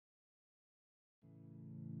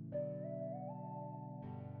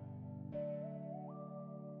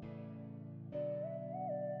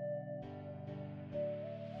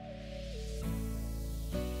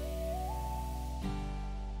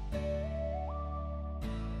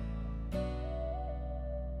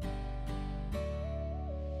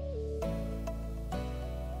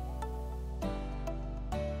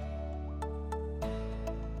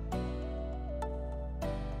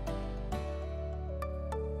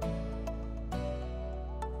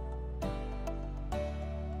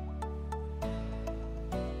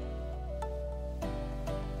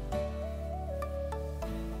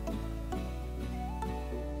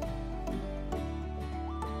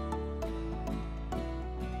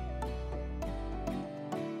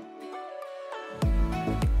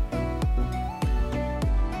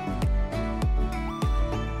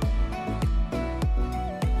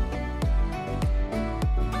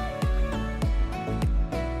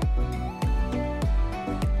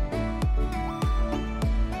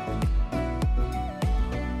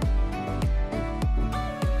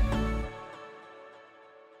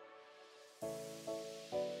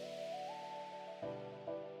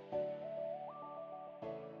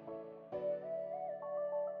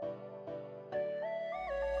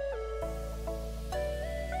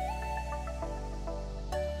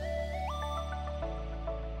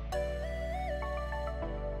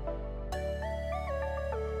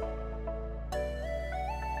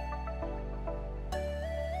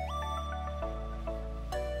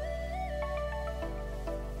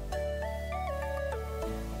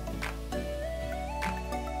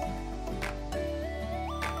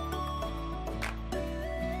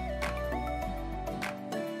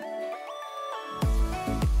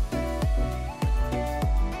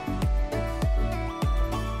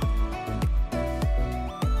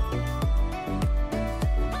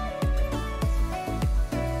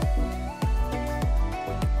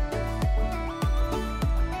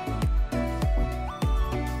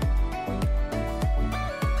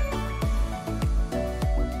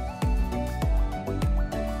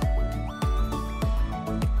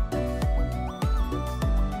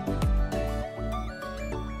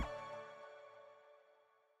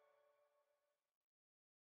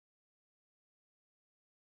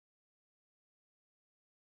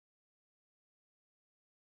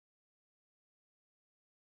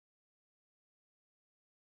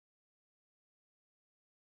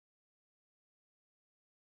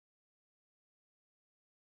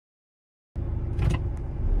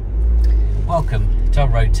Welcome to a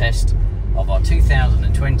road test of our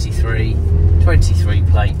 2023 23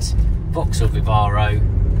 plate Vauxhall Vivaro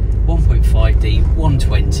 1.5D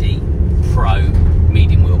 120 Pro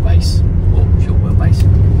medium wheelbase or short wheelbase.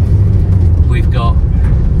 We've got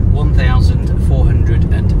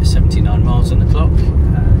 1,479 miles on the clock.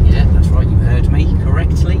 Yeah, that's right, you heard me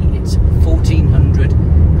correctly. It's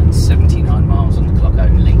 1,479 miles on the clock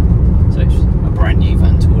only. So it's a brand new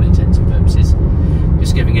van to all intents and purposes.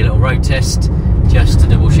 Just giving it a little road test just to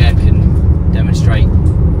double check and demonstrate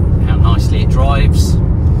how nicely it drives.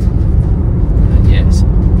 Yeah, it's a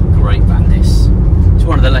great van this. It's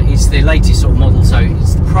one of the it's the latest sort of model, so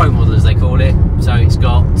it's the Pro model as they call it. So it's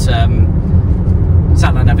got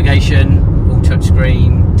satellite navigation, all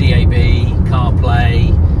touchscreen, DAB,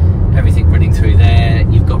 CarPlay, everything running through there.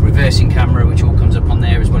 You've got reversing camera, which all comes up on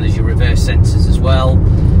there, as well as your reverse sensors as well.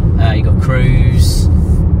 You've got cruise,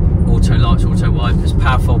 auto lights, auto wipers,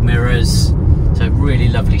 power fold mirrors. So really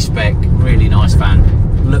lovely spec, really nice van.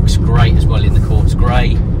 Looks great as well in the Quartz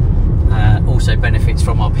grey. Also benefits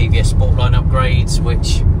from our PVSsportline upgrades,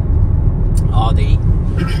 which are the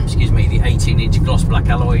excuse me, the 18-inch gloss black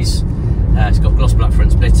alloys. It's got gloss black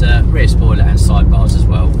front splitter, rear spoiler and sidebars as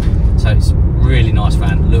well. So it's a really nice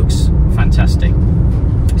van, looks fantastic.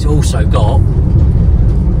 It's also got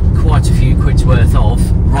quite a few quid's worth of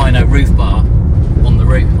Rhino roof bar on the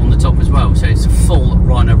roof, on the top as well. So it's a full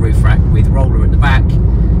Rhino roof rack with roller at the back,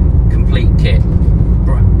 complete kit,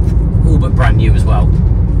 all but brand new as well.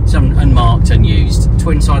 Some unmarked, unused.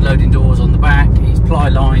 Twin side loading doors on the back. It's ply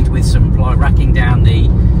lined with some ply racking down the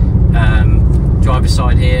driver's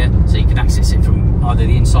side here, so you can access it from either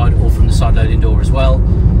the inside or from the side loading door as well.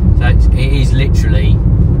 So it is literally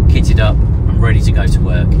kitted up and ready to go to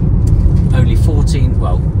work. Only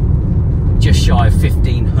just shy of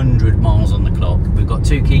 1,500 miles on the clock. We've got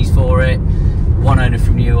 2 keys for it, one owner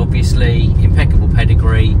from new, obviously, impeccable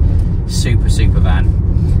pedigree, super van.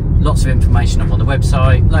 Lots of information up on the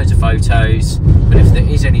website, loads of photos, but if there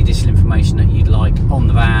is any additional information that you'd like on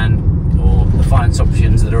the van, or the finance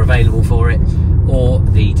options that are available for it, or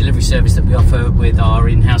the delivery service that we offer with our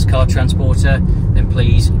in-house car transporter, then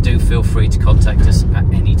please do feel free to contact us at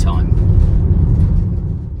any time.